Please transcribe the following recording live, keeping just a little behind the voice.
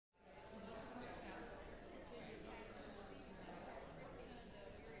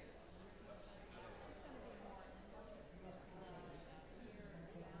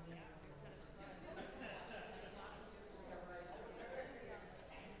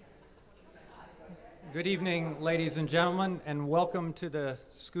Good evening, ladies and gentlemen, and welcome to the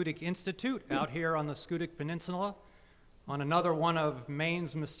Schoodic Institute out here on the Schoodic Peninsula on another one of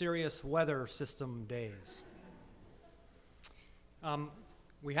Maine's mysterious weather system days.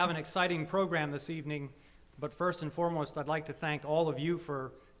 We have an exciting program this evening, but first and foremost, I'd like to thank all of you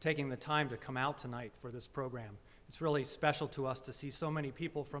for taking the time to come out tonight for this program. It's really special to us to see so many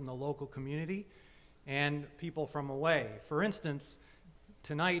people from the local community and people from away. For instance,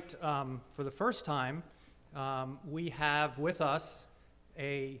 tonight, for the first time, we have with us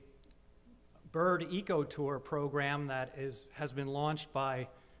a bird eco tour program that has been launched by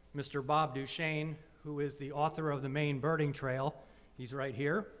Mr. Bob Duchesne, who is the author of the Maine Birding Trail. He's right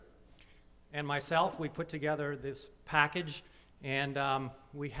here. And myself, we put together this package, and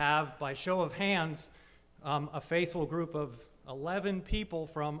we have, by show of hands, a faithful group of 11 people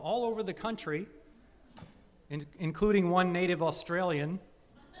from all over the country, including one native Australian,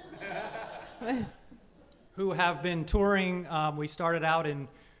 who have been touring. We started out in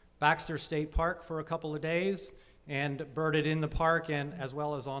Baxter State Park for a couple of days and birded in the park and as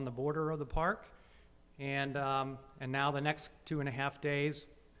well as on the border of the park. And now the next 2.5 days,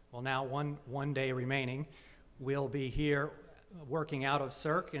 well, now one day remaining, we'll be here working out of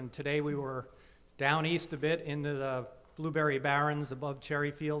Cirque. And today we were down east a bit into the Blueberry Barrens above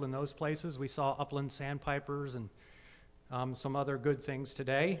Cherryfield and those places. We saw upland sandpipers and some other good things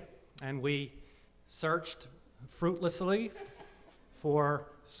today. And we searched fruitlessly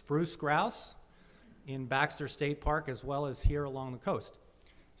for spruce grouse in Baxter State Park as well as here along the coast.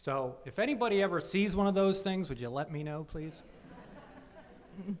 So if anybody ever sees one of those things, would you let me know, please?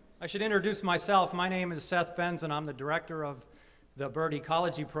 I should introduce myself. My name is Seth Benz, and I'm the director of the bird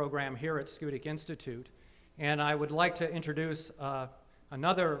ecology program here at Schoodic Institute. And I would like to introduce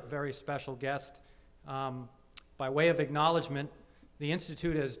another very special guest. By way of acknowledgement, the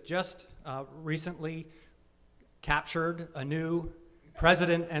Institute has just recently captured a new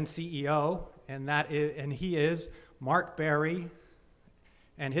president and CEO, and he is Mark Berry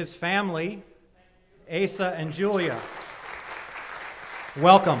and his family, Asa and Julia.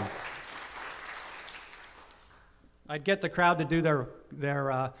 Welcome. I'd get the crowd to do their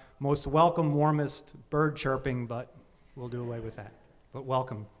most welcome, warmest bird chirping, but we'll do away with that. But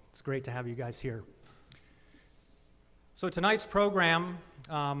welcome. It's great to have you guys here. So tonight's program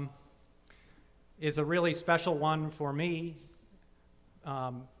is a really special one for me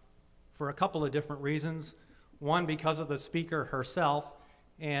for a couple of different reasons. One, because of the speaker herself,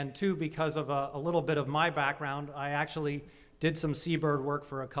 and two, because of a little bit of my background. I actually did some seabird work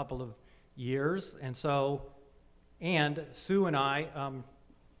for a couple of years, and Sue and I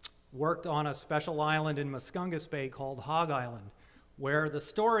worked on a special island in Muscongas Bay called Hog Island, where the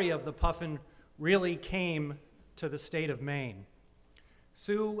story of the puffin really came to the state of Maine.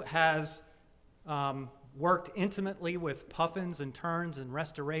 Sue has worked intimately with puffins and terns and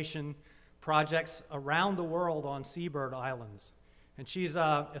restoration projects around the world on seabird islands. And she's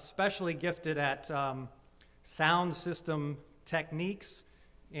especially gifted at sound system techniques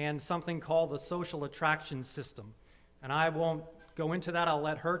and something called the social attraction system. And I won't go into that. I'll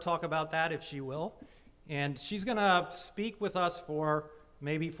let her talk about that if she will. And she's going to speak with us for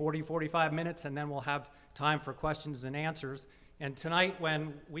maybe 40, 45 minutes, and then we'll have time for questions and answers. And tonight,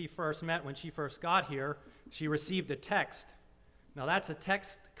 when we first met, when she first got here, she received a text. Now that's a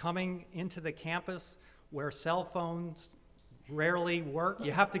text coming into the campus where cell phones rarely work.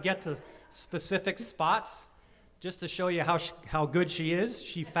 You have to get to specific spots just to show you how good she is.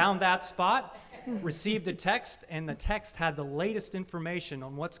 She found that spot, received a text, and the text had the latest information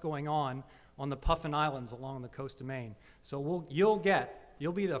on what's going on the Puffin Islands along the coast of Maine. So you'll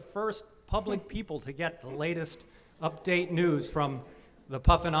be the first public people to get the latest update news from the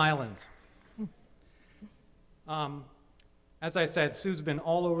Puffin Islands. As I said, Sue's been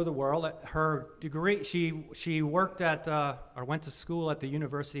all over the world. Her degree, she worked at, or went to school at the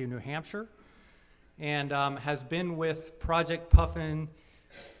University of New Hampshire, and has been with Project Puffin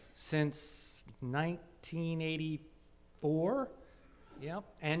since 1984. Yep.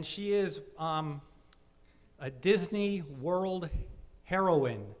 And she is a Disney World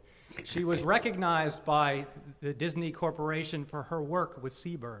heroine. She was recognized by the Disney Corporation for her work with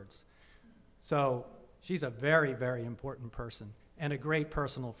seabirds. So she's a very, very important person and a great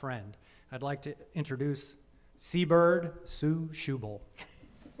personal friend. I'd like to introduce Seabird Sue Schubel.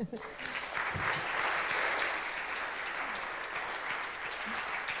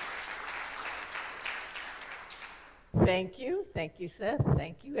 Thank you, Seth.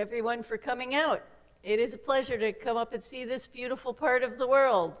 Thank you, everyone, for coming out. It is a pleasure to come up and see this beautiful part of the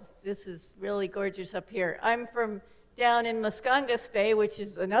world. This is really gorgeous up here. I'm from down in Muscongas Bay, which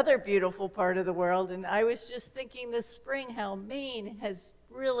is another beautiful part of the world, and I was just thinking this spring how Maine has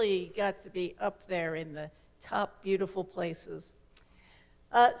really got to be up there in the top beautiful places.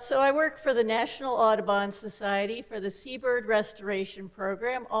 So I work for the National Audubon Society for the Seabird Restoration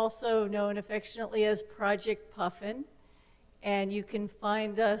Program, also known affectionately as Project Puffin. And you can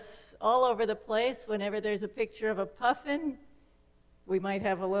find us all over the place. Whenever there's a picture of a puffin, we might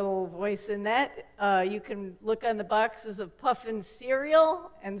have a little voice in that. You can look on the boxes of Puffin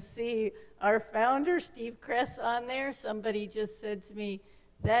cereal and see our founder, Steve Kress, on there. Somebody just said to me,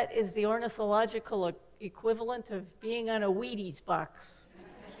 that is the ornithological equivalent of being on a Wheaties box.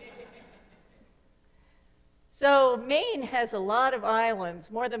 So Maine has a lot of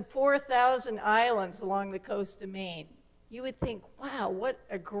islands, more than 4,000 islands along the coast of Maine. You would think, wow, what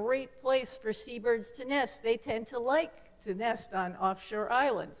a great place for seabirds to nest. They tend to like to nest on offshore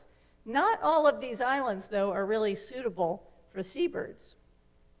islands. Not all of these islands, though, are really suitable for seabirds.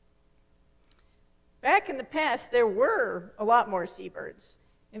 Back in the past, there were a lot more seabirds.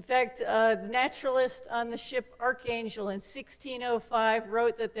 In fact, the naturalist on the ship Archangel in 1605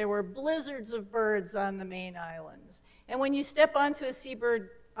 wrote that there were blizzards of birds on the Maine islands. And when you step onto a seabird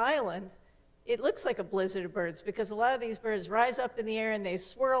island, it looks like a blizzard of birds because a lot of these birds rise up in the air and they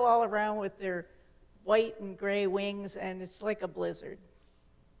swirl all around with their white and gray wings, and it's like a blizzard.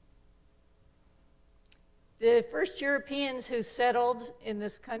 The first Europeans who settled in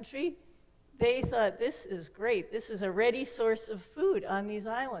this country, they thought, this is great. This is a ready source of food on these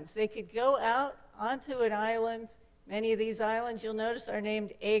islands. They could go out onto an island. Many of these islands, you'll notice, are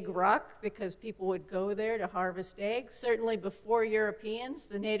named Egg Rock because people would go there to harvest eggs. Certainly before Europeans,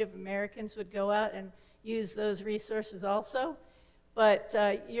 the Native Americans would go out and use those resources also. But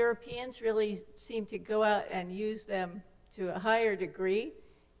Europeans really seemed to go out and use them to a higher degree.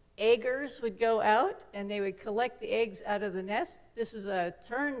 Eggers would go out and they would collect the eggs out of the nest. This is a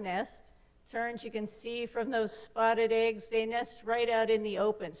tern nest. Terns, you can see from those spotted eggs, they nest right out in the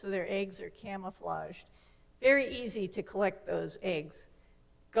open, so their eggs are camouflaged. Very easy to collect those eggs.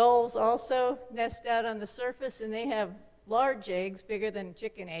 Gulls also nest out on the surface, and they have large eggs, bigger than a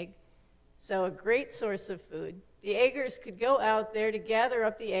chicken egg, so a great source of food. The eggers could go out there to gather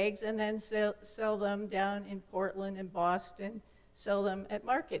up the eggs and then sell them down in Portland and Boston, sell them at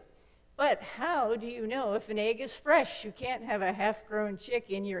market. But how do you know if an egg is fresh? You can't have a half-grown chick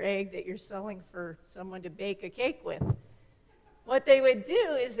in your egg that you're selling for someone to bake a cake with. What they would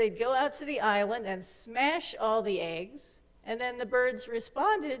do is they'd go out to the island and smash all the eggs, and then the birds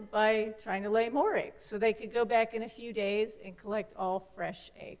responded by trying to lay more eggs. So they could go back in a few days and collect all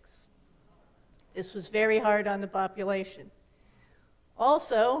fresh eggs. This was very hard on the population.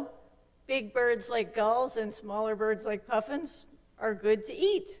 Also, big birds like gulls and smaller birds like puffins are good to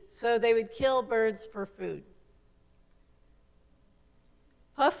eat, so they would kill birds for food.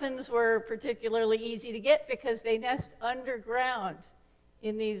 Puffins were particularly easy to get because they nest underground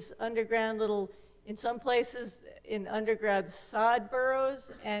in these underground little, in some places in underground sod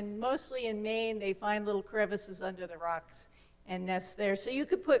burrows, and mostly in Maine they find little crevices under the rocks and nest there. So you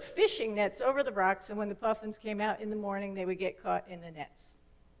could put fishing nets over the rocks, and when the puffins came out in the morning they would get caught in the nets.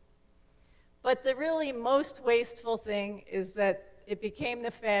 But the really most wasteful thing is that it became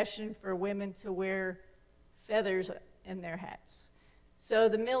the fashion for women to wear feathers in their hats. So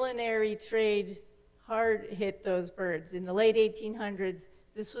the millinery trade hard hit those birds. In the late 1800s,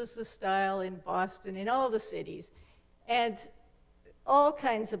 this was the style in Boston, in all the cities. And all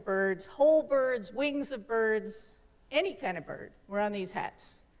kinds of birds, whole birds, wings of birds, any kind of bird were on these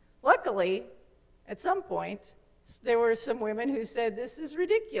hats. Luckily, at some point, there were some women who said, this is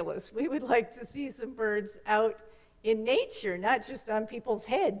ridiculous. We would like to see some birds out in nature, not just on people's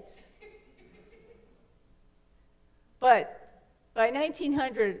heads. But by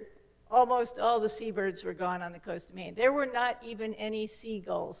 1900, almost all the seabirds were gone on the coast of Maine. There were not even any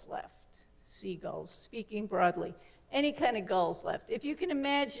seagulls left. Seagulls, speaking broadly. Any kind of gulls left. If you can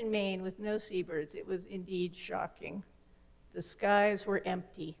imagine Maine with no seabirds, it was indeed shocking. The skies were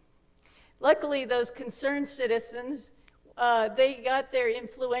empty. Luckily, those concerned citizens, they got their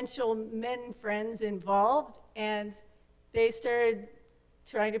influential men friends involved, and they started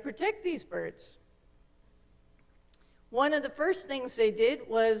trying to protect these birds. One of the first things they did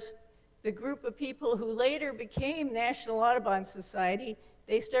was the group of people who later became National Audubon Society,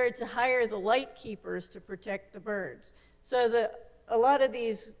 they started to hire the light keepers to protect the birds. So a lot of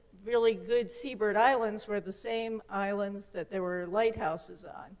these really good seabird islands were the same islands that there were lighthouses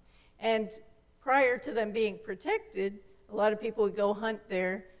on. And prior to them being protected, a lot of people would go hunt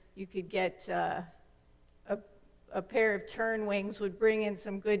there. You could get a a pair of tern wings would bring in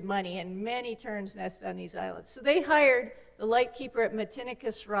some good money, and many terns nest on these islands. So they hired the lightkeeper at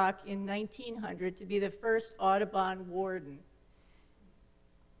Matinicus Rock in 1900 to be the first Audubon warden.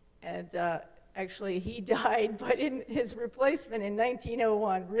 And actually, he died, but in his replacement in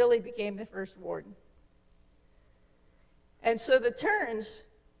 1901 really became the first warden. And so the terns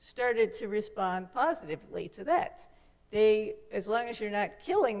started to respond positively to that. They, as long as you're not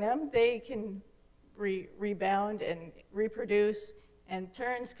killing them, they can rebound and reproduce, and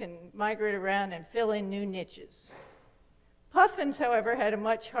terns can migrate around and fill in new niches. Puffins, however, had a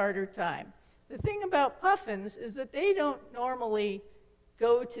much harder time. The thing about puffins is that they don't normally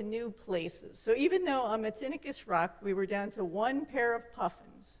go to new places. So even though on Matinicus Rock we were down to one pair of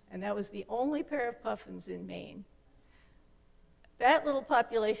puffins, and that was the only pair of puffins in Maine, that little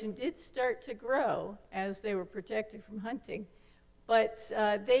population did start to grow as they were protected from hunting, but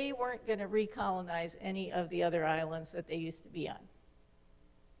they weren't going to recolonize any of the other islands that they used to be on.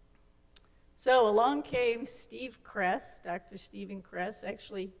 So along came Steve Kress, Dr. Stephen Kress.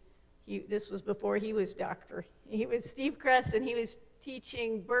 Actually, this was before he was doctor. He was Steve Kress, and he was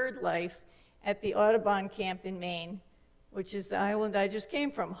teaching bird life at the Audubon camp in Maine, which is the island I just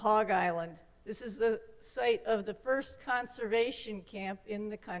came from, Hog Island. This is the site of the first conservation camp in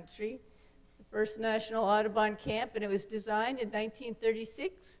the country, the first National Audubon Camp, and it was designed in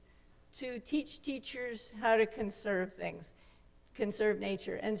 1936 to teach teachers how to conserve things, conserve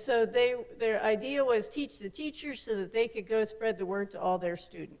nature. And so their idea was teach the teachers so that they could go spread the word to all their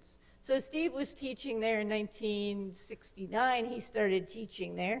students. So Steve was teaching there in 1969. He started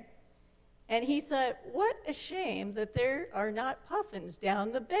teaching there. And he thought, what a shame that there are not puffins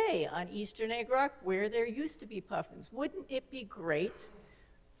down the bay on Eastern Egg Rock where there used to be puffins. Wouldn't it be great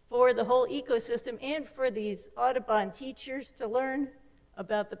for the whole ecosystem and for these Audubon teachers to learn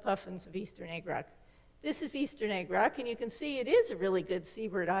about the puffins of Eastern Egg Rock? This is Eastern Egg Rock, and you can see it is a really good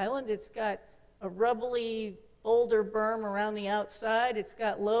seabird island. It's got a rubbly boulder berm around the outside. It's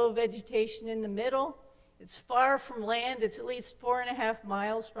got low vegetation in the middle. It's far from land. It's at least 4.5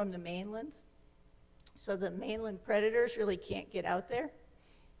 miles from the mainland. So the mainland predators really can't get out there.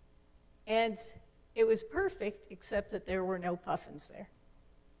 And it was perfect, except that there were no puffins there.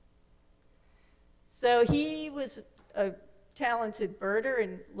 So he was a talented birder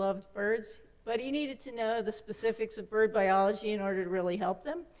and loved birds, but he needed to know the specifics of bird biology in order to really help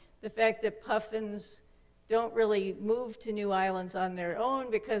them. The fact that puffins don't really move to new islands on their own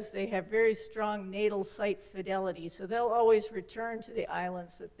because they have very strong natal site fidelity. So they'll always return to the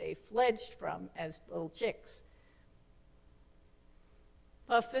islands that they fledged from as little chicks.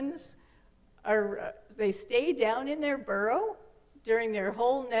 Puffins they stay down in their burrow during their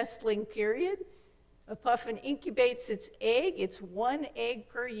whole nestling period. A puffin incubates its egg. It's 1 egg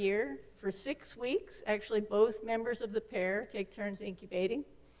per year for 6 weeks. Actually, both members of the pair take turns incubating.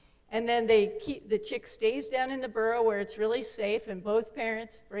 And then the chick stays down in the burrow where it's really safe, and both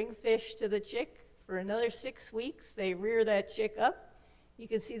parents bring fish to the chick for another 6 weeks. They rear that chick up. You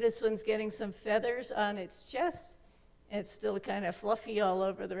can see this one's getting some feathers on its chest, and it's still kind of fluffy all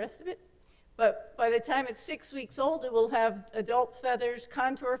over the rest of it. But by the time it's 6 weeks old, it will have adult feathers,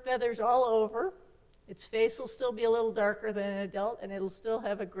 contour feathers all over. Its face will still be a little darker than an adult, and it'll still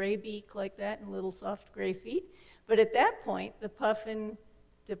have a gray beak like that and little soft gray feet. But at that point, the puffin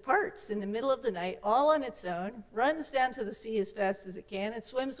departs in the middle of the night all on its own, runs down to the sea as fast as it can, and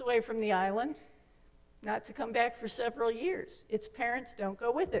swims away from the island, not to come back for several years. Its parents don't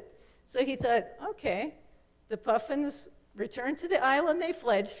go with it. So he thought, okay, the puffins return to the island they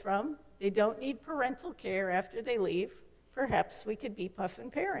fledged from. They don't need parental care after they leave. Perhaps we could be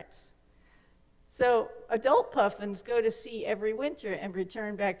puffin parents. So adult puffins go to sea every winter and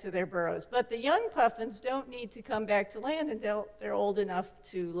return back to their burrows. But the young puffins don't need to come back to land until they're old enough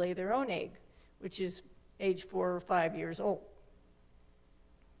to lay their own egg, which is age 4 or 5 years old.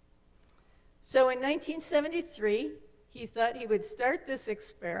 So in 1973, he thought he would start this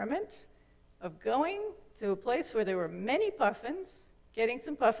experiment of going to a place where there were many puffins, getting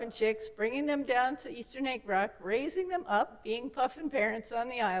some puffin chicks, bringing them down to Eastern Egg Rock, raising them up, being puffin parents on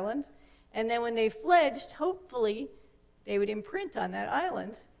the island, and then when they fledged, hopefully, they would imprint on that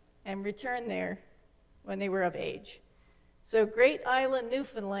island and return there when they were of age. So Great Island,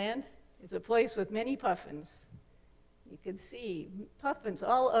 Newfoundland is a place with many puffins. You can see puffins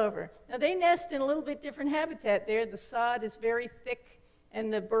all over. Now they nest in a little bit different habitat there. The sod is very thick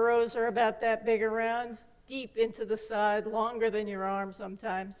and the burrows are about that big around, deep into the sod, longer than your arm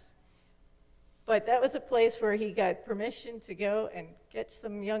sometimes. But that was a place where he got permission to go and catch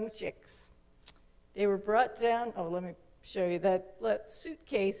some young chicks. They were brought down, show you that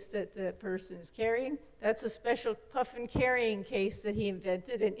suitcase that the person is carrying. That's a special puffin carrying case that he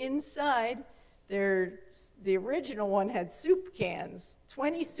invented, and inside the original one had soup cans,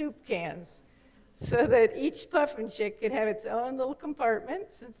 20 soup cans, so that each puffin chick could have its own little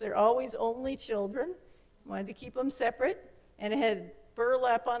compartment, since they're always only children. Wanted to keep them separate, and it had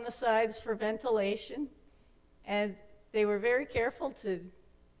burlap on the sides for ventilation, and they were very careful to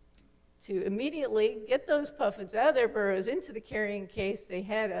immediately get those puffins out of their burrows into the carrying case. They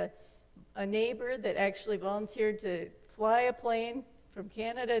had a neighbor that actually volunteered to fly a plane from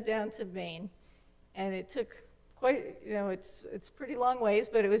Canada down to Maine, and it took quite, it's pretty long ways,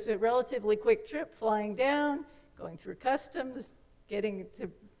 but it was a relatively quick trip, flying down, going through customs, getting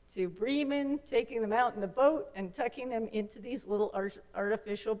to Bremen, taking them out in the boat, and tucking them into these little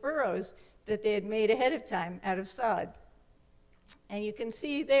artificial burrows that they had made ahead of time out of sod. And you can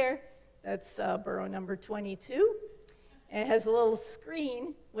see there, that's burrow number 22. And it has a little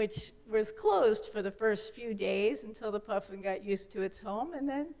screen, which was closed for the first few days until the puffin got used to its home, and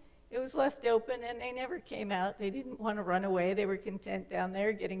then it was left open, and they never came out. They didn't want to run away. They were content down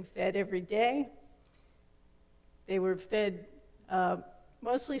there getting fed every day. They were fed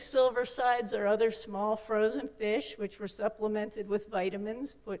mostly silver sides or other small frozen fish, which were supplemented with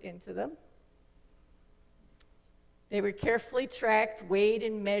vitamins put into them. They were carefully tracked, weighed,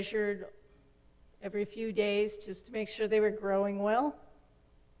 and measured every few days just to make sure they were growing well.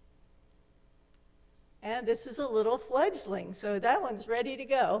 And this is a little fledgling, so that one's ready to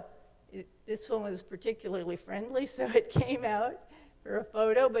go. This one was particularly friendly, so it came out for a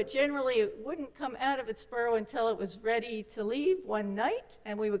photo, but generally it wouldn't come out of its burrow until it was ready to leave one night,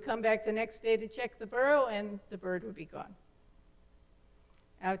 and we would come back the next day to check the burrow, and the bird would be gone.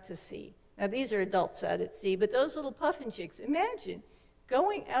 Out to sea. Now these are adults out at sea, but those little puffin chicks, imagine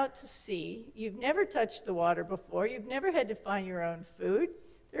going out to sea. You've never touched the water before. You've never had to find your own food.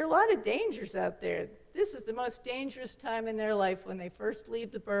 There are a lot of dangers out there. This is the most dangerous time in their life when they first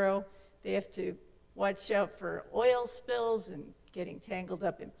leave the burrow. They have to watch out for oil spills and getting tangled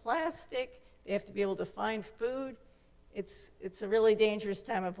up in plastic. They have to be able to find food. It's a really dangerous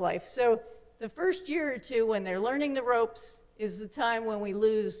time of life. So the first year or two when they're learning the ropes is the time when we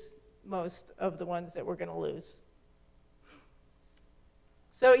lose most of the ones that we're going to lose.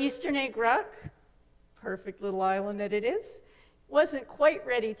 So Eastern Egg Rock, perfect little island that it is, wasn't quite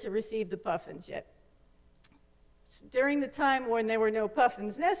ready to receive the puffins yet. During the time when there were no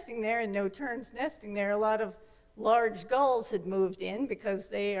puffins nesting there and no terns nesting there, a lot of large gulls had moved in because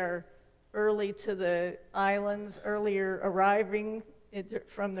they are early to the islands, earlier arriving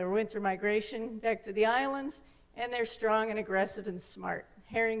from their winter migration back to the islands, and they're strong and aggressive and smart,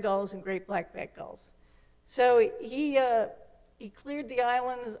 herring gulls and great blackback gulls. So he cleared the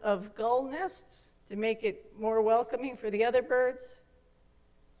islands of gull nests to make it more welcoming for the other birds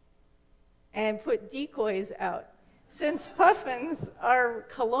and put decoys out. Since puffins are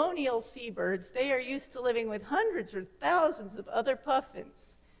colonial seabirds, they are used to living with hundreds or thousands of other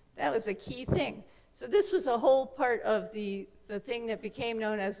puffins. That was a key thing. So this was a whole part of the thing that became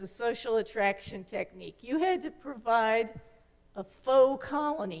known as the social attraction technique. You had to provide a faux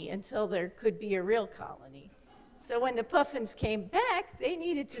colony until there could be a real colony. So when the puffins came back, they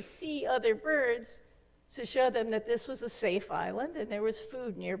needed to see other birds to show them that this was a safe island and there was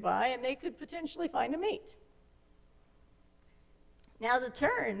food nearby and they could potentially find a mate. Now the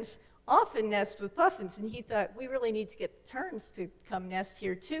terns often nest with puffins, and he thought, we really need to get the terns to come nest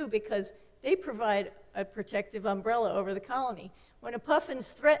here too because they provide a protective umbrella over the colony. When a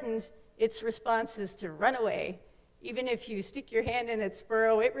puffin's threatened, its response is to run away. Even if you stick your hand in its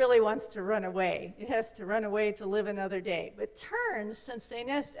burrow, it really wants to run away. It has to run away to live another day. But terns, since they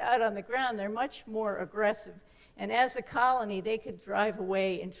nest out on the ground, they're much more aggressive. And as a colony, they could drive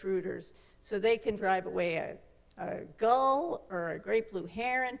away intruders. So they can drive away a gull or a great blue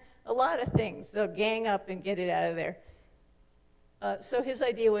heron, a lot of things. They'll gang up and get it out of there. So his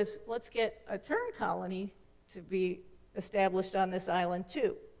idea was, let's get a tern colony to be established on this island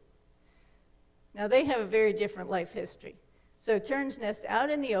too. Now they have a very different life history. So terns nest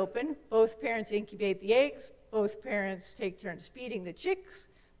out in the open. Both parents incubate the eggs. Both parents take turns feeding the chicks.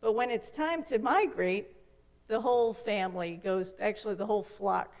 But when it's time to migrate, the whole family goes, actually the whole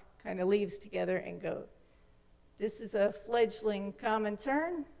flock kind of leaves together and go. This is a fledgling common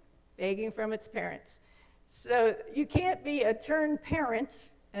tern begging from its parents. So you can't be a tern parent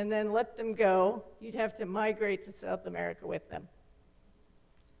and then let them go. You'd have to migrate to South America with them.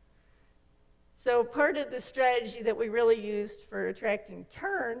 So part of the strategy that we really used for attracting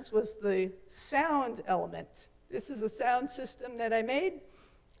terns was the sound element. This is a sound system that I made.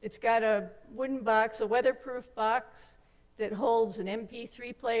 It's got a wooden box, a weatherproof box, that holds an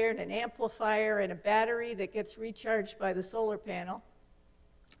MP3 player and an amplifier and a battery that gets recharged by the solar panel.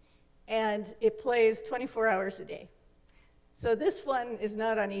 And it plays 24 hours a day. So this one is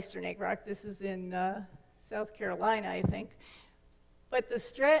not on Eastern Egg Rock. This is in South Carolina, I think. But the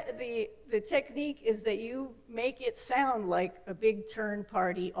technique is that you make it sound like a big tern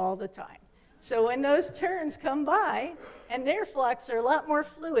party all the time. So when those terns come by, and their flocks are a lot more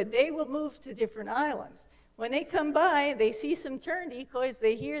fluid, they will move to different islands. When they come by, they see some tern decoys,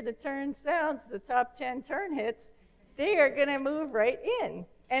 they hear the tern sounds, the top 10 tern hits, they are going to move right in.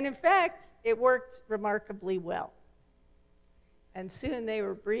 And in fact, it worked remarkably well. And soon they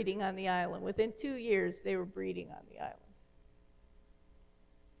were breeding on the island. Within 2 years, they were breeding on the island.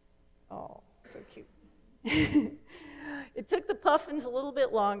 Oh, so cute. It took the Puffins a little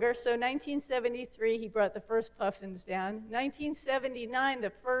bit longer. So 1973, he brought the first Puffins down. 1979,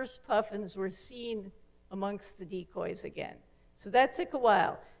 the first Puffins were seen amongst the decoys again. So that took a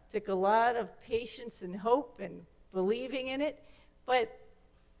while. It took a lot of patience and hope and believing in it. But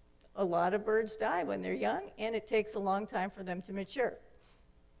a lot of birds die when they're young, and it takes a long time for them to mature.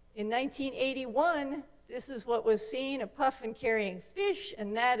 In 1981, this is what was seen, a puffin carrying fish,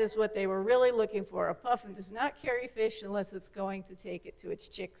 and that is what they were really looking for. A puffin does not carry fish unless it's going to take it to its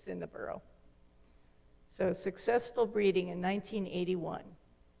chicks in the burrow. So successful breeding in 1981.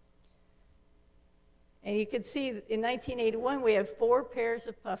 And you can see in 1981, we have 4 pairs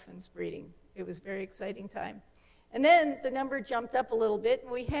of puffins breeding. It was a very exciting time. And then the number jumped up a little bit,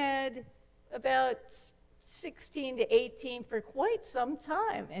 and we had about 16 to 18 for quite some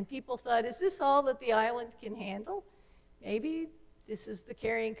time. And people thought, is this all that the island can handle? Maybe this is the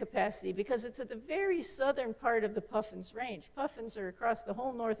carrying capacity, because it's at the very southern part of the Puffins range. Puffins are across the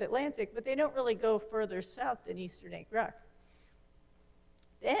whole North Atlantic, but they don't really go further south than Eastern Egg Rock.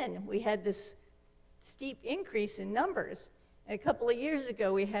 Then we had this steep increase in numbers. And a couple of years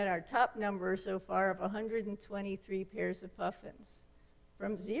ago, we had our top number so far of 123 pairs of puffins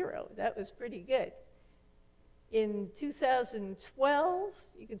from 0. That was pretty good. In 2012,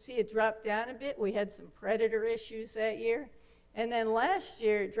 you can see it dropped down a bit. We had some predator issues that year. And then last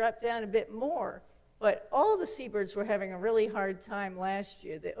year, it dropped down a bit more. But all the seabirds were having a really hard time last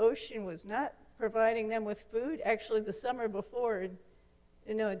year. The ocean was not providing them with food. Actually, the summer before,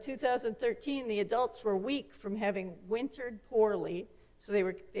 in 2013, the adults were weak from having wintered poorly. So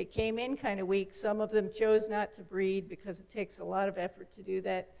they came in kind of weak. Some of them chose not to breed because it takes a lot of effort to do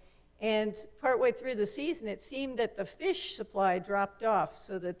that. And partway through the season, it seemed that the fish supply dropped off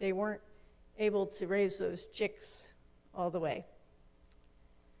so that they weren't able to raise those chicks all the way.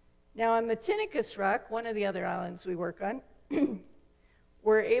 Now on Matinicus Rock, one of the other islands we work on,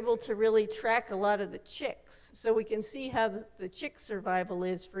 we're able to really track a lot of the chicks. So we can see how the chick survival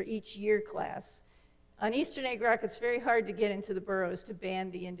is for each year class. On Eastern Egg Rock, it's very hard to get into the burrows to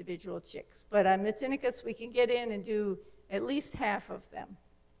band the individual chicks. But on Matinicus, we can get in and do at least half of them.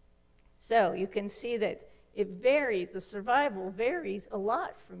 So you can see that it varies, the survival varies a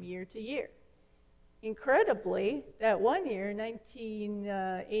lot from year to year. Incredibly, that one year,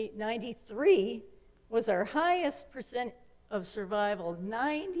 1993, was our highest percent of survival.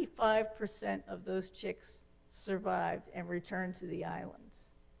 95% of those chicks survived and returned to the islands.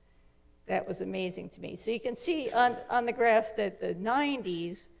 That was amazing to me. So you can see on the graph that the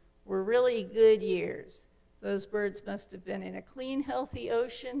 90s were really good years. Those birds must have been in a clean, healthy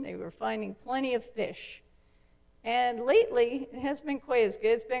ocean. They were finding plenty of fish. And lately, it hasn't been quite as good.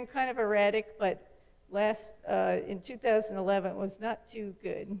 It's been kind of erratic, but in 2011, it was not too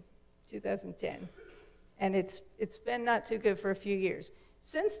good, 2010. And it's been not too good for a few years.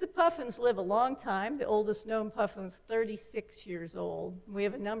 Since the puffins live a long time, the oldest known puffin was 36 years old. We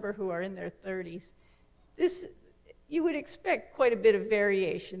have a number who are in their 30s. You would expect quite a bit of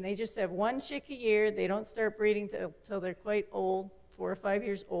variation. They just have one chick a year. They don't start breeding till they're quite old, 4 or 5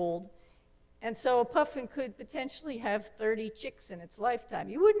 years old. And so a puffin could potentially have 30 chicks in its lifetime.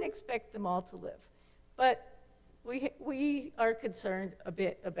 You wouldn't expect them all to live. But we are concerned a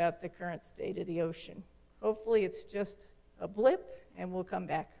bit about the current state of the ocean. Hopefully it's just a blip and we'll come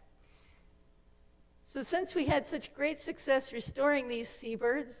back. So since we had such great success restoring these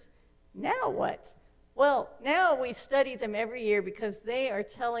seabirds, now what? Well, now we study them every year because they are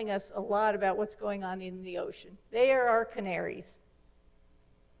telling us a lot about what's going on in the ocean. They are our canaries.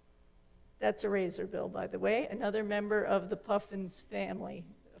 That's a razorbill, by the way, another member of the Puffins family,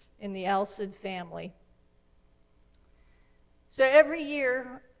 in the Alcid family. So every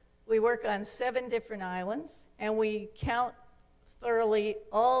year we work on 7 different islands, and we count thoroughly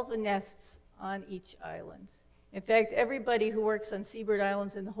all the nests on each island. In fact, everybody who works on seabird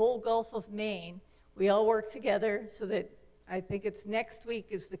islands in the whole Gulf of Maine, we all work together so that I think it's next week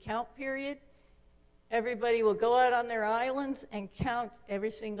is the count period. Everybody will go out on their islands and count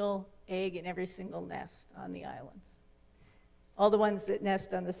every single egg in every single nest on the islands. All the ones that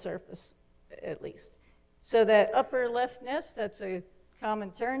nest on the surface, at least. So that upper left nest, that's a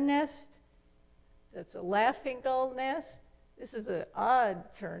common tern nest. That's a laughing gull nest. This is an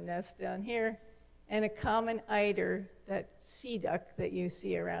odd tern nest down here. And a common eider, that sea duck that you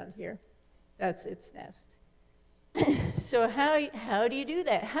see around here. That's its nest. So how do you do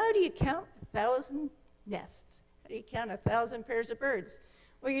that? How do you count 1,000 nests? How do you count 1,000 pairs of birds?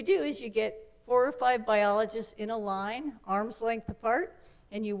 What you do is you get 4 or 5 biologists in a line, arm's length apart,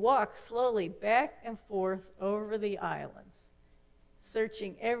 and you walk slowly back and forth over the islands,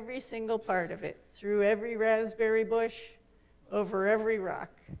 searching every single part of it, through every raspberry bush, over every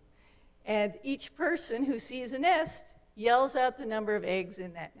rock. And each person who sees a nest yells out the number of eggs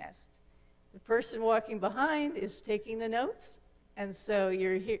in that nest. The person walking behind is taking the notes, and so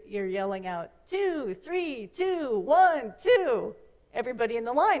you're yelling out 2, 3, 2, 1, 2. Everybody in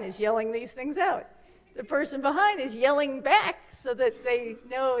the line is yelling these things out. The person behind is yelling back so that they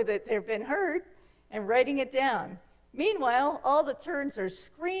know that they've been heard and writing it down. Meanwhile, all the terns are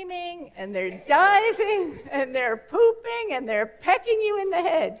screaming, and they're diving, and they're pooping, and they're pecking you in the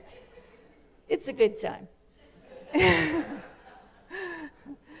head. It's a good time.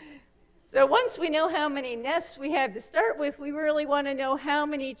 So once we know how many nests we have to start with, we really want to know how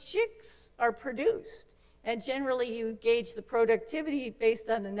many chicks are produced. And generally, you gauge the productivity based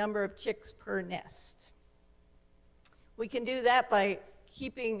on the number of chicks per nest. We can do that by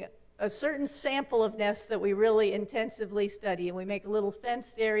keeping a certain sample of nests that we really intensively study, and we make a little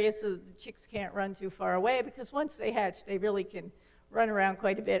fenced area so that the chicks can't run too far away, because once they hatch, they really can run around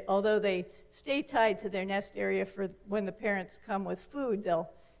quite a bit. Although they stay tied to their nest area for when the parents come with food, they'll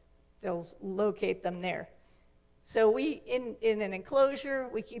locate them there. So in an enclosure,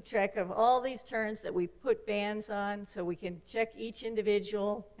 we keep track of all these terns that we put bands on, so we can check each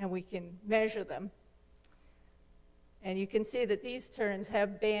individual and we can measure them. And you can see that these terns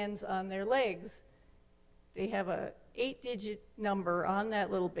have bands on their legs. They have a 8-digit number on that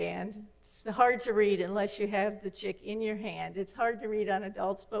little band. It's hard to read unless you have the chick in your hand. It's hard to read on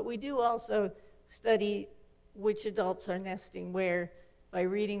adults, but we do also study which adults are nesting where by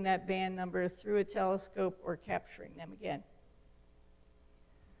reading that band number through a telescope or capturing them again.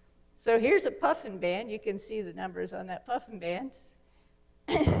 So here's a puffin band. You can see the numbers on that puffin band.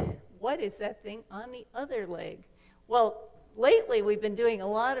 What is that thing on the other leg? Well, lately we've been doing a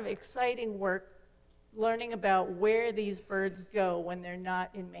lot of exciting work learning about where these birds go when they're not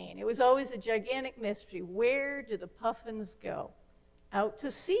in Maine. It was always a gigantic mystery. Where do the puffins go? Out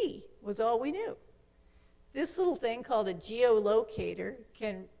to sea was all we knew. This little thing called a geolocator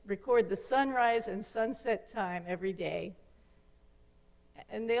can record the sunrise and sunset time every day.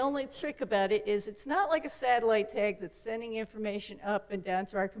 And the only trick about it is it's not like a satellite tag that's sending information up and down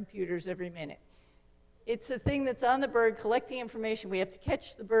to our computers every minute. It's a thing that's on the bird collecting information. We have to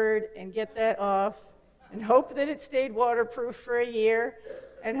catch the bird and get that off and hope that it stayed waterproof for a year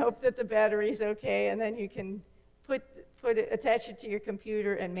and hope that the battery's okay, and then you can attach it to your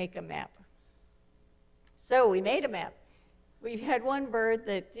computer and make a map. So we made a map. We had one bird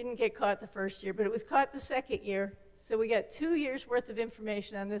that didn't get caught the first year, but it was caught the second year. So we got 2 years worth of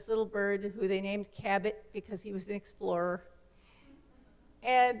information on this little bird who they named Cabot because he was an explorer.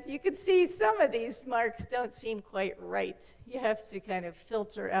 And you can see some of these marks don't seem quite right. You have to kind of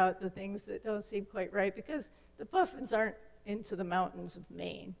filter out the things that don't seem quite right because the puffins aren't into the mountains of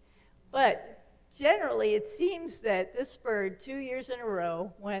Maine. But generally, it seems that this bird 2 years in a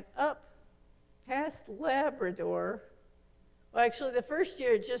row went up past Labrador. Well, actually, the first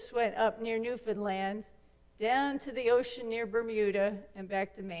year it just went up near Newfoundland, down to the ocean near Bermuda, and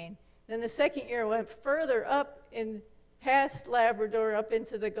back to Maine. Then the second year it went further up past Labrador, up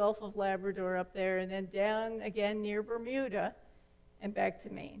into the Gulf of Labrador up there, and then down again near Bermuda, and back to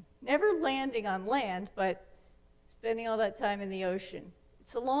Maine. Never landing on land, but spending all that time in the ocean.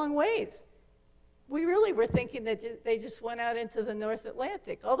 It's a long ways. We really were thinking that they just went out into the North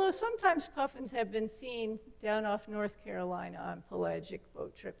Atlantic, although sometimes puffins have been seen down off North Carolina on pelagic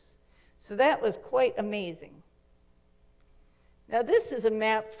boat trips. So that was quite amazing. Now this is a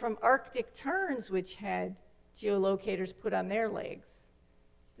map from Arctic terns, which had geolocators put on their legs.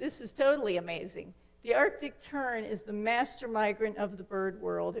 This is totally amazing. The Arctic tern is the master migrant of the bird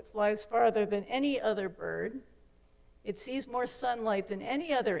world. It flies farther than any other bird. It sees more sunlight than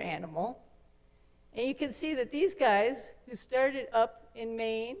any other animal. And you can see that these guys who started up in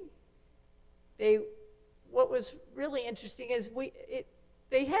Maine, what was really interesting is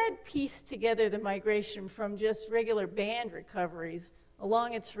they had pieced together the migration from just regular band recoveries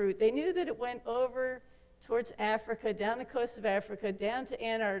along its route. They knew that it went over towards Africa, down the coast of Africa, down to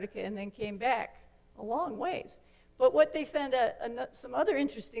Antarctica, and then came back a long ways. But what they found out, some other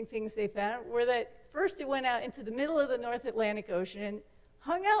interesting things they found, were that first it went out into the middle of the North Atlantic Ocean and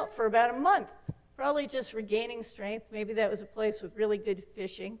hung out for about a month, probably just regaining strength. Maybe that was a place with really good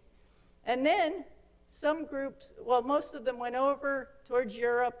fishing. And then some groups, well, most of them went over towards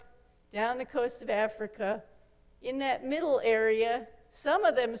Europe, down the coast of Africa. In that middle area, some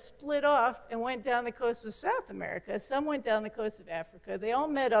of them split off and went down the coast of South America. Some went down the coast of Africa. They all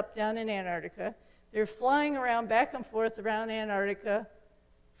met up down in Antarctica. They're flying around back and forth around Antarctica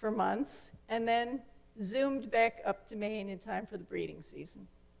for months, and then zoomed back up to Maine in time for the breeding season.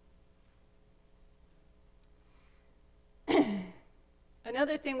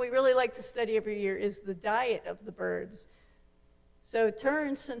 Another thing we really like to study every year is the diet of the birds. So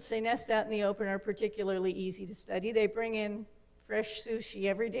terns, since they nest out in the open, are particularly easy to study. They bring in fresh sushi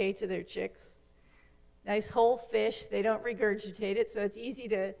every day to their chicks. Nice whole fish. They don't regurgitate it, so it's easy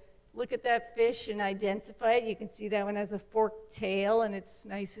to look at that fish and identify it. You can see that one has a forked tail, and it's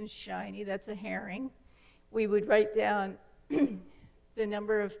nice and shiny. That's a herring. We would write down the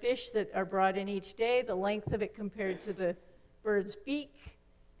number of fish that are brought in each day, the length of it compared to the bird's beak,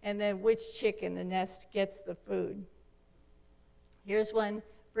 and then which chick in the nest gets the food. Here's one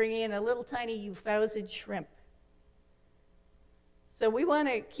bringing in a little tiny euphausid shrimp. So we want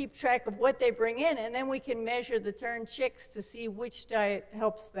to keep track of what they bring in, and then we can measure the tern chicks to see which diet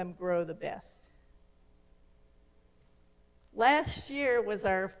helps them grow the best. Last year was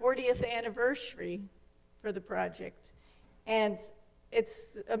our 40th anniversary for the project, and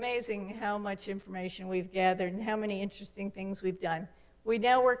it's amazing how much information we've gathered and how many interesting things we've done. We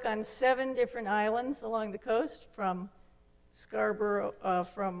now work on 7 different islands along the coast, from Scarborough,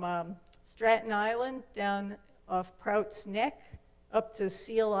 Stratton Island down off Prout's Neck, up to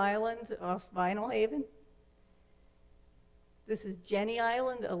Seal Island off Vinyl Haven. This is Jenny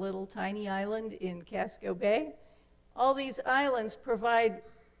Island, a little tiny island in Casco Bay. All these islands provide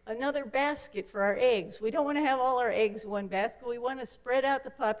another basket for our eggs. We don't want to have all our eggs in one basket. We want to spread out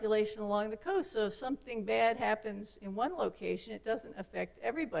the population along the coast, so if something bad happens in one location, it doesn't affect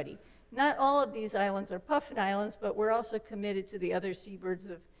everybody. Not all of these islands are Puffin Islands, but we're also committed to the other seabirds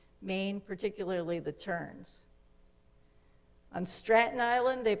of Maine, particularly the terns. On Stratton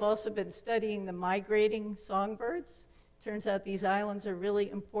Island, they've also been studying the migrating songbirds. Turns out these islands are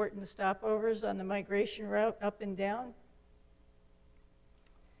really important stopovers on the migration route up and down.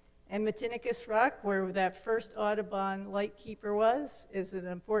 And Matinicus Rock, where that first Audubon lightkeeper was, is an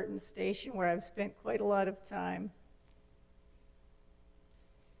important station where I've spent quite a lot of time.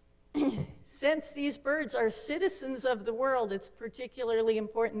 Since these birds are citizens of the world, it's particularly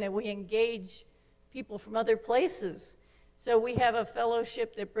important that we engage people from other places. So we have a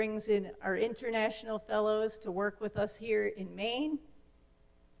fellowship that brings in our international fellows to work with us here in Maine.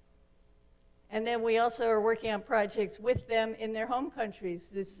 And then we also are working on projects with them in their home countries.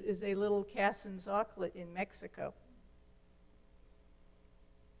 This is a little Cassin's auklet in Mexico.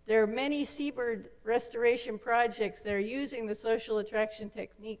 There are many seabird restoration projects that are using the social attraction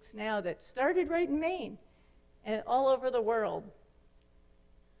techniques now that started right in Maine and all over the world.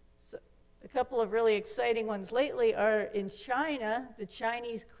 So a couple of really exciting ones lately are in China. The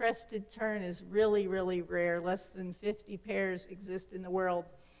Chinese crested tern is really, really rare. Less than 50 pairs exist in the world.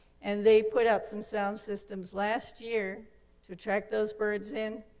 And they put out some sound systems last year to attract those birds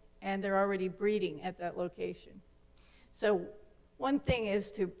in, and they're already breeding at that location. So one thing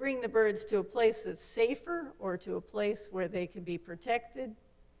is to bring the birds to a place that's safer or to a place where they can be protected.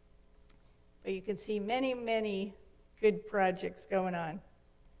 But you can see many, many good projects going on.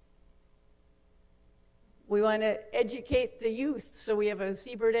 We want to educate the youth, so we have a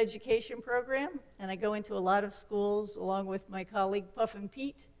seabird education program, and I go into a lot of schools along with my colleague Puffin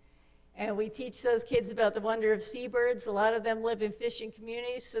Pete, and we teach those kids about the wonder of seabirds. A lot of them live in fishing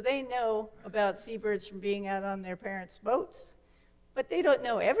communities, so they know about seabirds from being out on their parents' boats. But they don't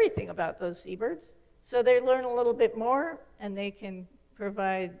know everything about those seabirds, so they learn a little bit more, and they can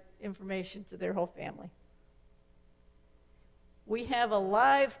provide information to their whole family. We have a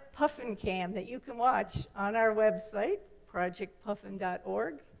live Puffin cam that you can watch on our website,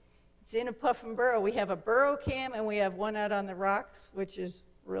 projectpuffin.org. It's in a Puffin burrow. We have a burrow cam, and we have one out on the rocks, which is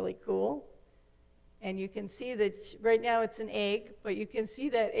really cool. And you can see that right now it's an egg, but you can see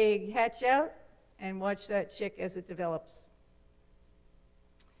that egg hatch out and watch that chick as it develops.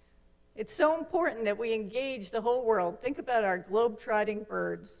 It's so important that we engage the whole world. Think about our globe-trotting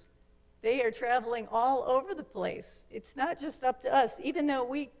birds. They are traveling all over the place. It's not just up to us. Even though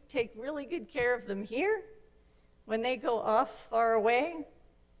we take really good care of them here, when they go off far away,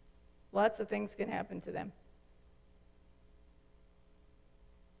 lots of things can happen to them.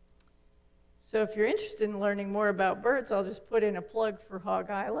 So if you're interested in learning more about birds, I'll just put in a plug for Hog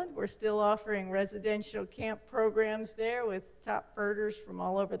Island. We're still offering residential camp programs there with top birders from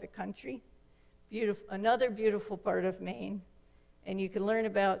all over the country. Another beautiful part of Maine. And you can learn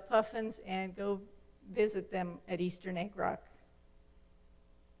about puffins and go visit them at Eastern Egg Rock.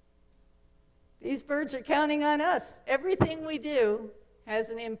 These birds are counting on us. Everything we do has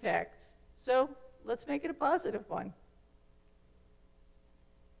an impact. So let's make it a positive one.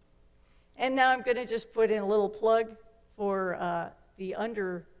 And now I'm going to just put in a little plug for the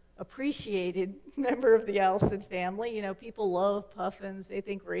underappreciated member of the Alcid family. You know, people love puffins. They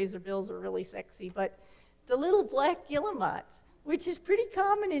think razorbills are really sexy. But the little black guillemots, which is pretty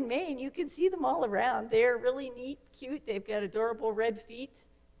common in Maine, you can see them all around. They're really neat, cute. They've got adorable red feet.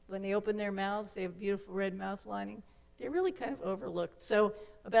 When they open their mouths, they have beautiful red mouth lining. They're really kind of overlooked. So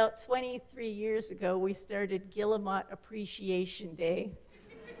about 23 years ago, we started Guillemot Appreciation Day,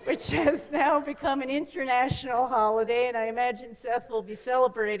 which has now become an international holiday, and I imagine Seth will be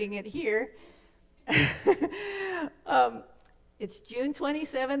celebrating it here. It's June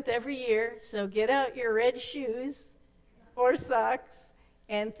 27th every year, so get out your red shoes or socks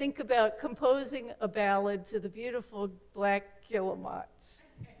and think about composing a ballad to the beautiful black guillemots.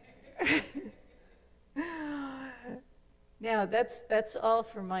 Now, that's all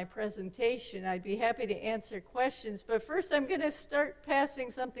for my presentation. I'd be happy to answer questions, but first I'm going to start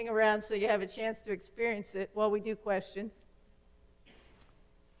passing something around so you have a chance to experience it while we do questions.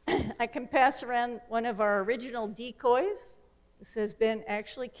 I can pass around one of our original decoys. This has been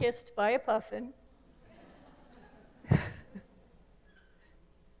actually kissed by a puffin. It's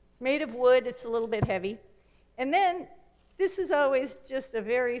made of wood. It's a little bit heavy. And then this is always just a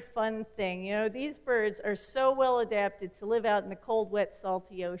very fun thing. You know, these birds are so well adapted to live out in the cold, wet,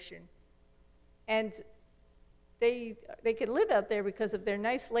 salty ocean. And they can live out there because of their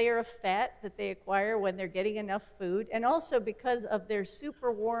nice layer of fat that they acquire when they're getting enough food, and also because of their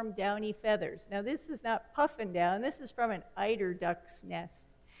super warm, downy feathers. Now, this is not puffin down. This is from an eider duck's nest.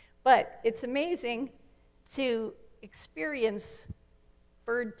 But it's amazing to experience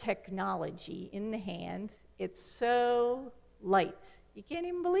bird technology in the hand. It's so light. You can't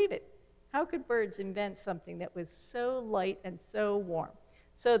even believe it. How could birds invent something that was so light and so warm?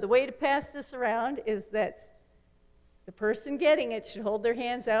 So the way to pass this around is that the person getting it should hold their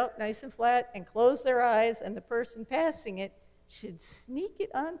hands out nice and flat and close their eyes, and the person passing it should sneak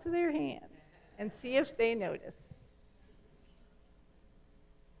it onto their hands and see if they notice.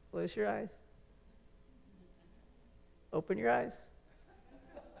 Close your eyes. Open your eyes.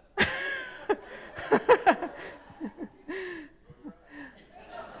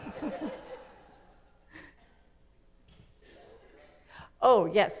 Oh,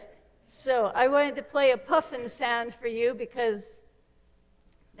 yes. So I wanted to play a puffin sound for you because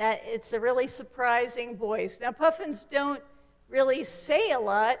it's a really surprising voice. Now, puffins don't really say a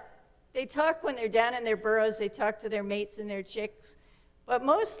lot. They talk when they're down in their burrows. They talk to their mates and their chicks. But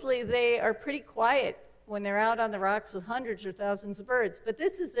mostly they are pretty quiet when they're out on the rocks with hundreds or thousands of birds. But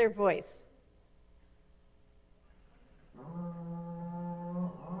this is their voice.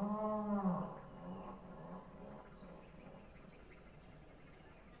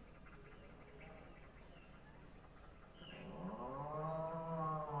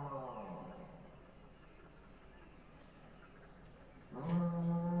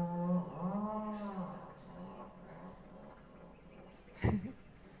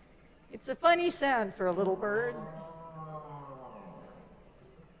 It's a funny sound for a little bird.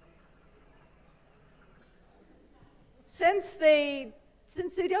 Since they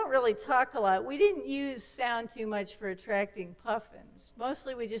don't really talk a lot, we didn't use sound too much for attracting puffins.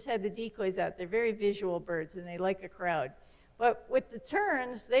 Mostly we just had the decoys out. They're very visual birds and they like a crowd. But with the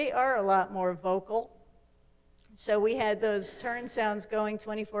terns, they are a lot more vocal. So we had those tern sounds going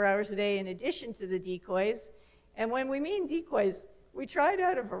 24 hours a day in addition to the decoys. And when we mean decoys, we tried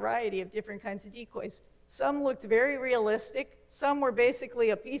out a variety of different kinds of decoys. Some looked very realistic. Some were basically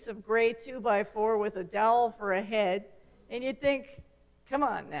a piece of gray 2x4 with a dowel for a head. And you'd think, come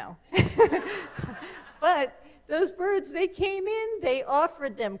on now. But those birds, they came in, they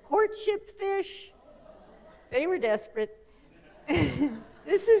offered them courtship fish. They were desperate.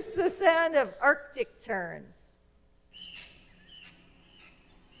 This is the sound of Arctic terns.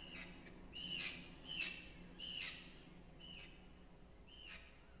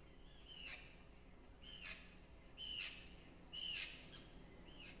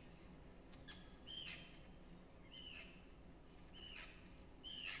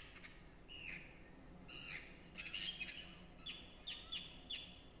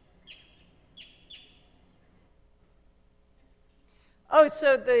 Oh,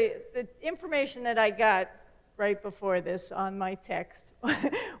 so the information that I got right before this on my text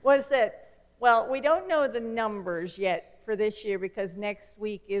was that, well, we don't know the numbers yet for this year because next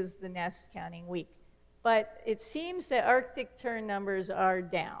week is the nest counting week. But it seems that Arctic tern numbers are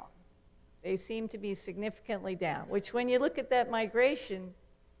down. They seem to be significantly down, which when you look at that migration,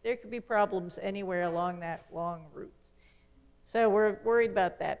 there could be problems anywhere along that long route. So we're worried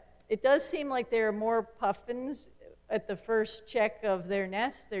about that. It does seem like there are more puffins at the first check of their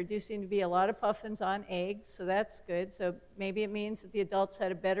nest. There do seem to be a lot of puffins on eggs, so that's good. So maybe it means that the adults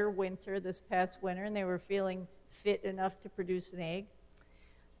had a better winter this past winter and they were feeling fit enough to produce an egg.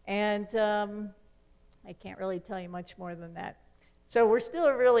 And I can't really tell you much more than that. So we're still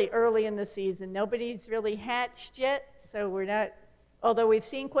really early in the season. Nobody's really hatched yet, so we're not, although we've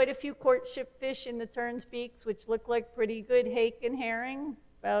seen quite a few courtship fish in the terns' beaks, which look like pretty good hake and herring,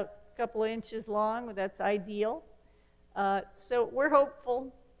 about a couple of inches long. That's ideal. So we're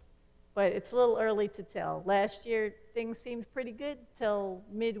hopeful, but it's a little early to tell. Last year, things seemed pretty good till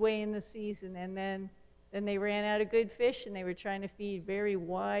midway in the season, and then they ran out of good fish, and they were trying to feed very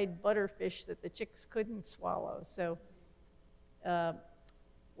wide butterfish that the chicks couldn't swallow. So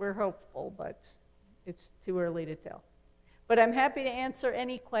we're hopeful, but it's too early to tell. But I'm happy to answer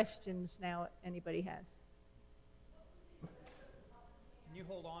any questions now anybody has. Can you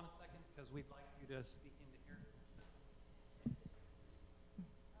hold on a second, because we'd like you to speak into here.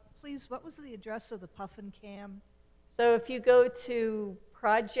 Please, what was the address of the Puffin Cam? So if you go to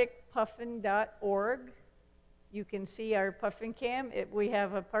projectpuffin.org, you can see our Puffin Cam. We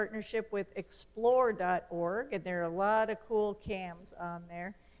have a partnership with explore.org, and there are a lot of cool cams on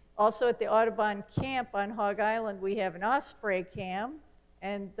there. Also at the Audubon camp on Hog Island, we have an osprey cam,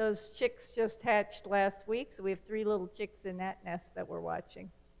 and those chicks just hatched last week, so we have 3 little chicks in that nest that we're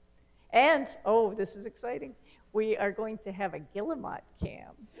watching. And, oh, this is exciting, we are going to have a guillemot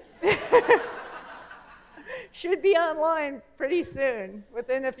cam. Should be online pretty soon,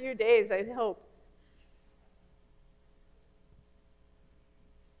 within a few days, I hope.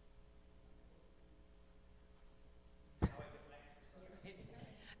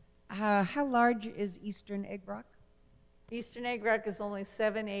 How large is Eastern Egg Rock? Eastern Egg Rock is only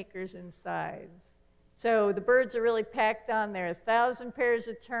 7 acres in size. So the birds are really packed on there. 1,000 pairs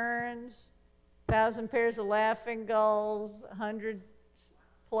of terns, 1,000 pairs of laughing gulls, 100+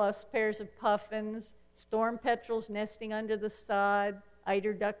 pairs of puffins, storm petrels nesting under the sod,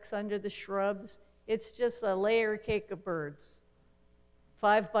 eider ducks under the shrubs. It's just a layer cake of birds.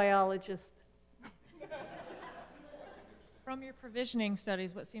 5 biologists. From your provisioning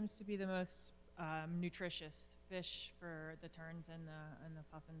studies, what seems to be the most nutritious fish for the terns and the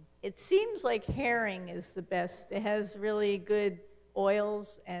puffins? It seems like herring is the best. It has really good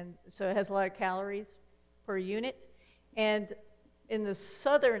oils, and so it has a lot of calories per unit. And in the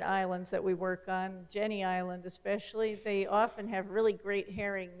southern islands that we work on, Jenny Island especially, they often have really great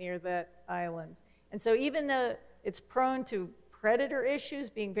herring near that island. And so even though it's prone to predator issues,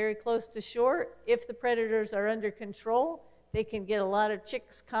 being very close to shore, if the predators are under control, they can get a lot of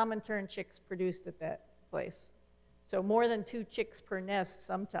chicks, common tern chicks, produced at that place. So more than 2 chicks per nest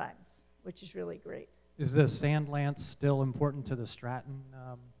sometimes, which is really great. Is the sand lance still important to the Stratton?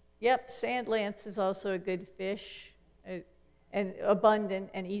 Yep, sand lance is also a good fish, and abundant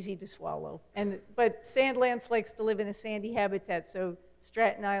and easy to swallow. But sand lance likes to live in a sandy habitat, so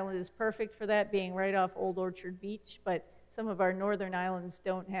Stratton Island is perfect for that, being right off Old Orchard Beach. But some of our northern islands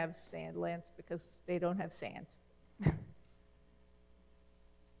don't have sand lance because they don't have sand.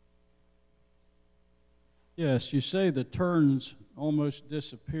 Yes, you say the terns almost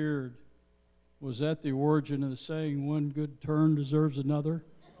disappeared. Was that the origin of the saying, one good tern deserves another?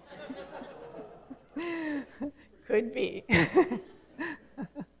 Could be.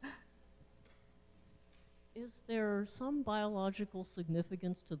 Is there some biological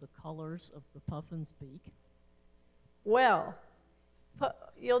significance to the colors of the puffin's beak? Well,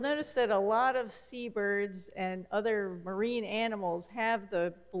 you'll notice that a lot of seabirds and other marine animals have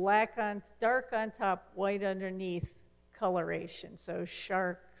the dark on top, white underneath coloration. So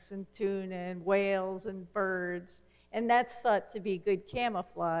sharks and tuna and whales and birds. And that's thought to be good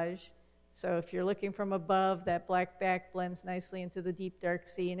camouflage. So if you're looking from above, that black back blends nicely into the deep dark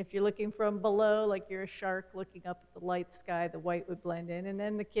sea. And if you're looking from below, like you're a shark looking up at the light sky, the white would blend in. And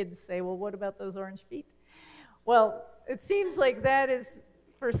then the kids say, well, what about those orange feet? Well, it seems like that is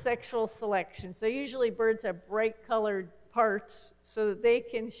for sexual selection. So usually birds have bright colored parts so that they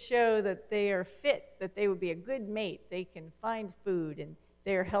can show that they are fit, that they would be a good mate. They can find food and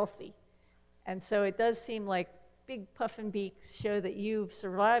they're healthy. And so it does seem like big puffin beaks show that you've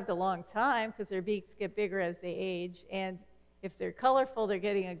survived a long time because their beaks get bigger as they age, and if they're colorful, they're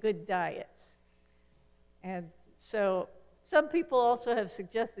getting a good diet. And so some people also have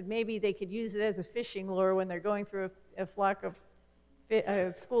suggested maybe they could use it as a fishing lure when they're going through a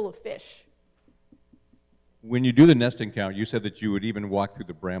school of fish. When you do the nesting count, you said that you would even walk through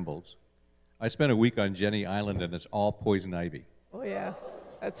the brambles. I spent a week on Jenny Island, and it's all poison ivy. Oh yeah,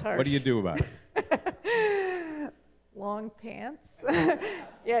 that's hard. What do you do about it? Long pants.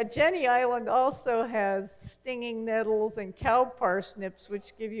 Yeah, Jenny Island also has stinging nettles and cow parsnips,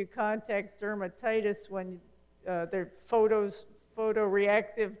 which give you contact dermatitis when they're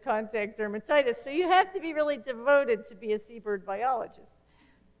photoreactive contact dermatitis. So you have to be really devoted to be a seabird biologist.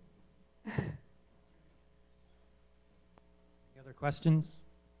 Any other questions?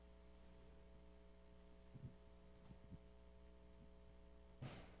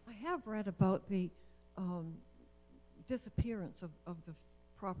 I have read about the disappearance of the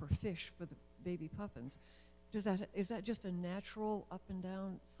proper fish for the baby puffins. Is that just a natural up and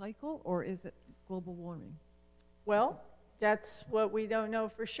down cycle, or is it global warming? Well, that's what we don't know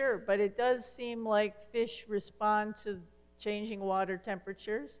for sure, but it does seem like fish respond to changing water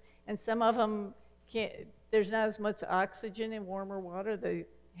temperatures, and some of them can't, there's not as much oxygen in warmer water. The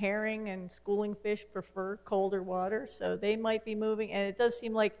herring and schooling fish prefer colder water, so they might be moving, and it does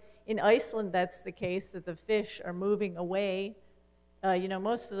seem like in Iceland that's the case, that the fish are moving away. You know,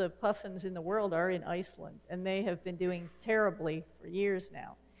 most of the puffins in the world are in Iceland, and they have been doing terribly for years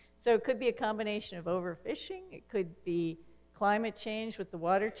now. So it could be a combination of overfishing, it could be climate change with the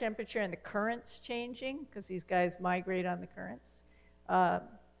water temperature and the currents changing, because these guys migrate on the currents.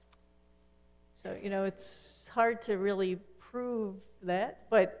 So, you know, it's hard to really prove that,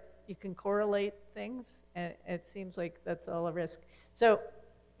 but you can correlate things, and it seems like that's all a risk. So,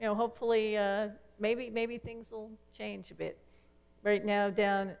 you know, hopefully, maybe things will change a bit. Right now,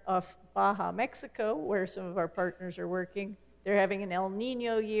 down off Baja, Mexico, where some of our partners are working, they're having an El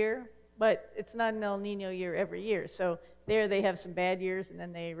Nino year, but it's not an El Nino year every year. So there they have some bad years, and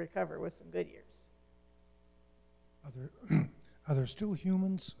then they recover with some good years. Are there still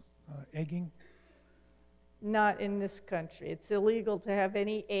humans egging? Not in this country. It's illegal to have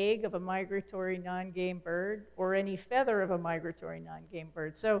any egg of a migratory non-game bird or any feather of a migratory non-game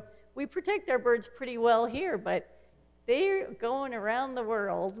bird. So we protect our birds pretty well here, but they're going around the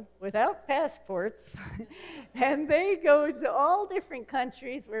world without passports, and they go to all different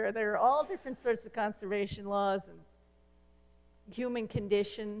countries where there are all different sorts of conservation laws and human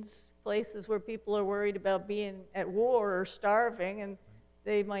conditions, places where people are worried about being at war or starving, and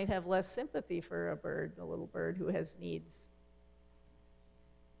they might have less sympathy for a bird, a little bird who has needs.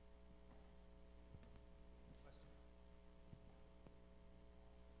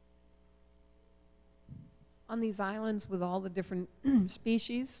 On these islands with all the different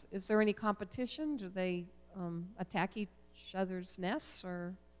species, is there any competition? Do they attack each other's nests,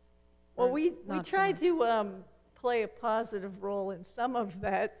 or? Well, or we not so try much? to play a positive role in some of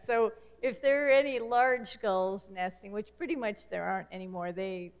that. So if there are any large gulls nesting, which pretty much there aren't anymore,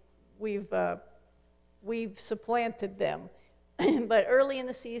 we've supplanted them. But early in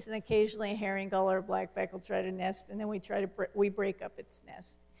the season, occasionally a herring gull or a blackback will try to nest, and then we break up its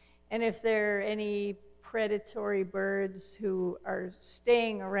nest. And if there are any predatory birds who are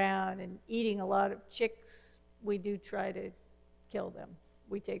staying around and eating a lot of chicks, we do try to kill them.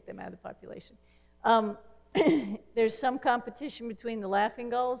 We take them out of the population. There's some competition between the laughing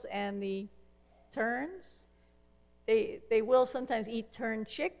gulls and the terns. They will sometimes eat tern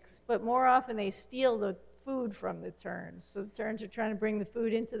chicks, but more often they steal the food from the terns. So the terns are trying to bring the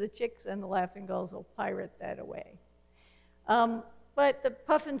food into the chicks, and the laughing gulls will pirate that away. But the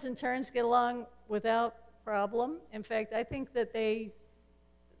puffins and terns get along without problem. In fact, I think that they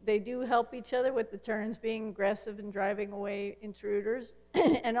do help each other, with the terns being aggressive and driving away intruders.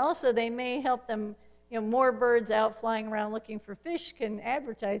 And also they may help them, you know, more birds out flying around looking for fish can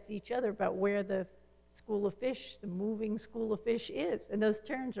advertise to each other about where the school of fish, the moving school of fish is. And those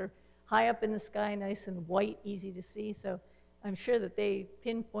terns are high up in the sky, nice and white, easy to see. So I'm sure that they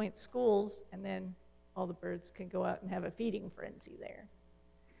pinpoint schools, and then all the birds can go out and have a feeding frenzy there.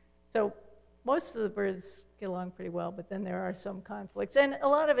 So most of the birds get along pretty well, but then there are some conflicts. And a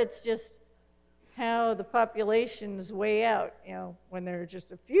lot of it's just how the populations weigh out. You know, when there are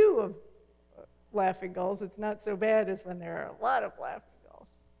just a few of laughing gulls, it's not so bad as when there are a lot of laughing gulls.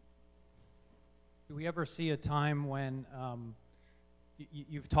 Do we ever see a time when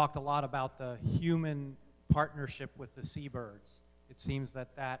you've talked a lot about the human partnership with the seabirds? It seems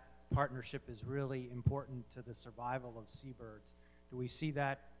that that partnership is really important to the survival of seabirds. Do we see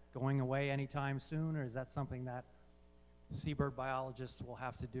that going away anytime soon, or is that something that seabird biologists will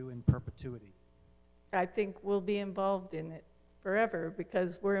have to do in perpetuity? I think we'll be involved in it forever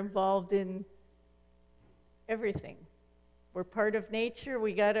because we're involved in everything. We're part of nature.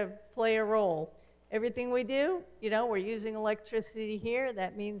 We got to play a role. Everything we do, you know, we're using electricity here.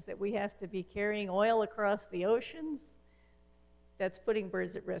 That means that we have to be carrying oil across the oceans. That's putting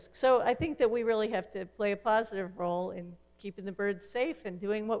birds at risk. So I think that we really have to play a positive role in keeping the birds safe and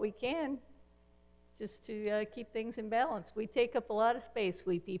doing what we can just to keep things in balance. We take up a lot of space,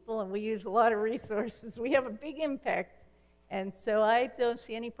 we people, and we use a lot of resources. We have a big impact. And so I don't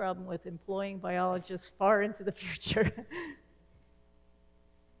see any problem with employing biologists far into the future.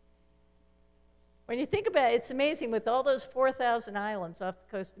 When you think about it, it's amazing. With all those 4,000 islands off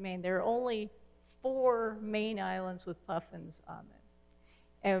the coast of Maine, there are only 4 main islands with puffins on them.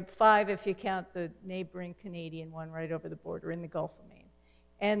 And 5 if you count the neighboring Canadian one right over the border in the Gulf of Maine.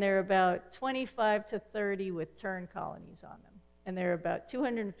 And there are about 25 to 30 with tern colonies on them. And there are about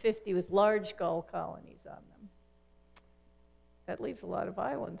 250 with large gull colonies on them. That leaves a lot of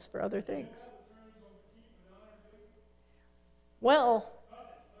islands for other things. Well,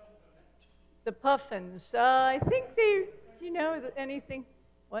 the puffins, I think they, do you know anything?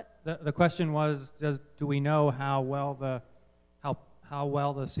 What? The question was, do we know how well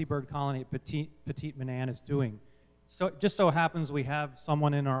the seabird colony at Petite Manane is doing? So it just so happens we have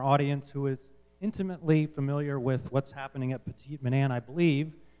someone in our audience who is intimately familiar with what's happening at Petite Manane, I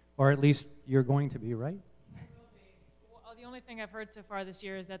believe, or at least you're going to be, right? Well, the only thing I've heard so far this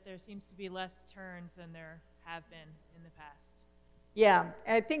year is that there seems to be less terns than there have been in the past. Yeah,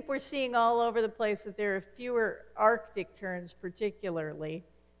 I think we're seeing all over the place that there are fewer Arctic terns particularly.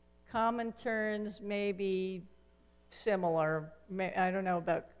 Common terns may be similar. I don't know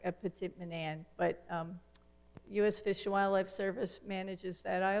about at Petite Manane, but U.S. Fish and Wildlife Service manages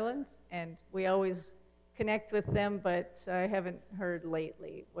that island, and we always connect with them, but I haven't heard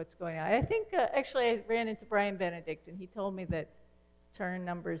lately what's going on. I think, actually, I ran into Brian Benedict, and he told me that tern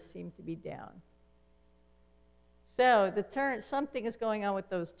numbers seem to be down. So the tern, something is going on with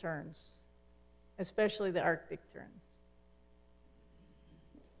those terns, especially the Arctic terns.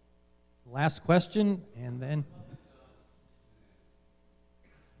 Last question, and then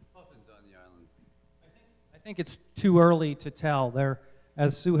Puffins on the island. I think it's too early to tell. They're,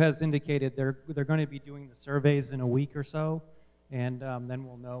 as Sue has indicated, they're going to be doing the surveys in a week or so, and then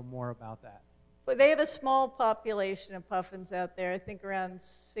we'll know more about that. But they have a small population of puffins out there. I think around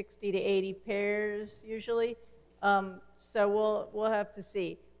 60 to 80 pairs usually. So we'll have to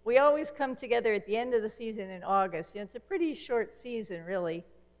see. We always come together at the end of the season in August. You know, it's a pretty short season, really.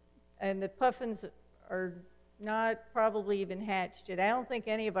 And the puffins are not probably even hatched yet. I don't think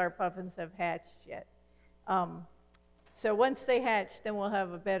any of our puffins have hatched yet. So once they hatch, then we'll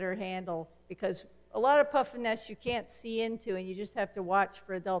have a better handle, because a lot of puffin nests you can't see into, and you just have to watch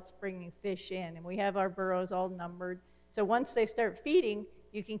for adults bringing fish in. And we have our burrows all numbered. So once they start feeding,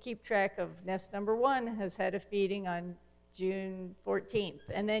 you can keep track of nest number 1 has had a feeding on June 14th.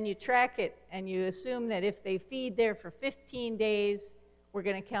 And then you track it, and you assume that if they feed there for 15 days, we're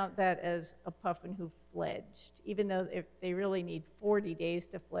going to count that as a puffin who fledged, even though if they really need 40 days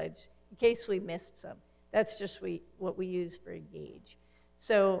to fledge, in case we missed some. That's just what we use for a gauge.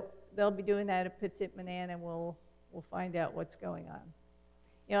 So they'll be doing that at Petite Manane, and we'll find out what's going on.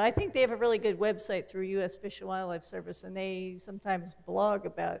 You know, I think they have a really good website through U.S. Fish and Wildlife Service, and they sometimes blog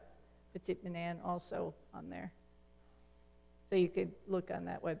about Petite Manane also on there. So you could look on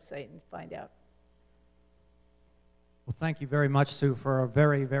that website and find out. Well, thank you very much, Sue, for a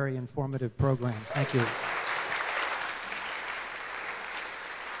very, very informative program. Thank you.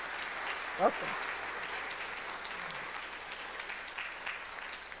 Welcome.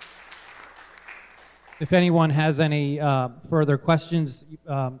 If anyone has any further questions,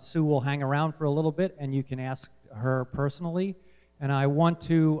 Sue will hang around for a little bit, and you can ask her personally. And I want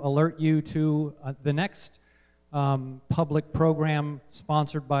to alert you to the next public program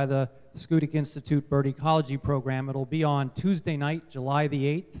sponsored by the Schoodic Institute Bird Ecology Program. It'll be on Tuesday night, July the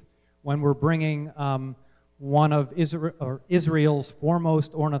 8th, when we're bringing one of Israel's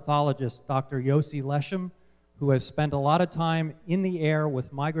foremost ornithologists, Dr. Yossi Leshem, who has spent a lot of time in the air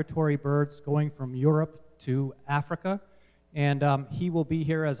with migratory birds going from Europe to Africa. And he will be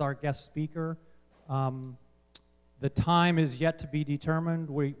here as our guest speaker. The time is yet to be determined.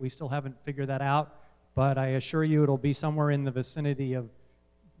 We still haven't figured that out, but I assure you it'll be somewhere in the vicinity of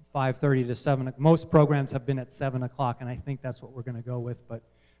 5:30 to 7. Most programs have been at 7 o'clock, and I think that's what we're going to go with. But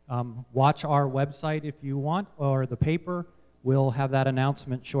watch our website if you want, or the paper. We'll have that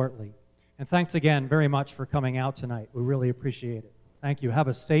announcement shortly. And thanks again very much for coming out tonight. We really appreciate it. Thank you. Have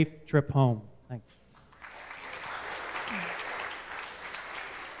a safe trip home. Thanks.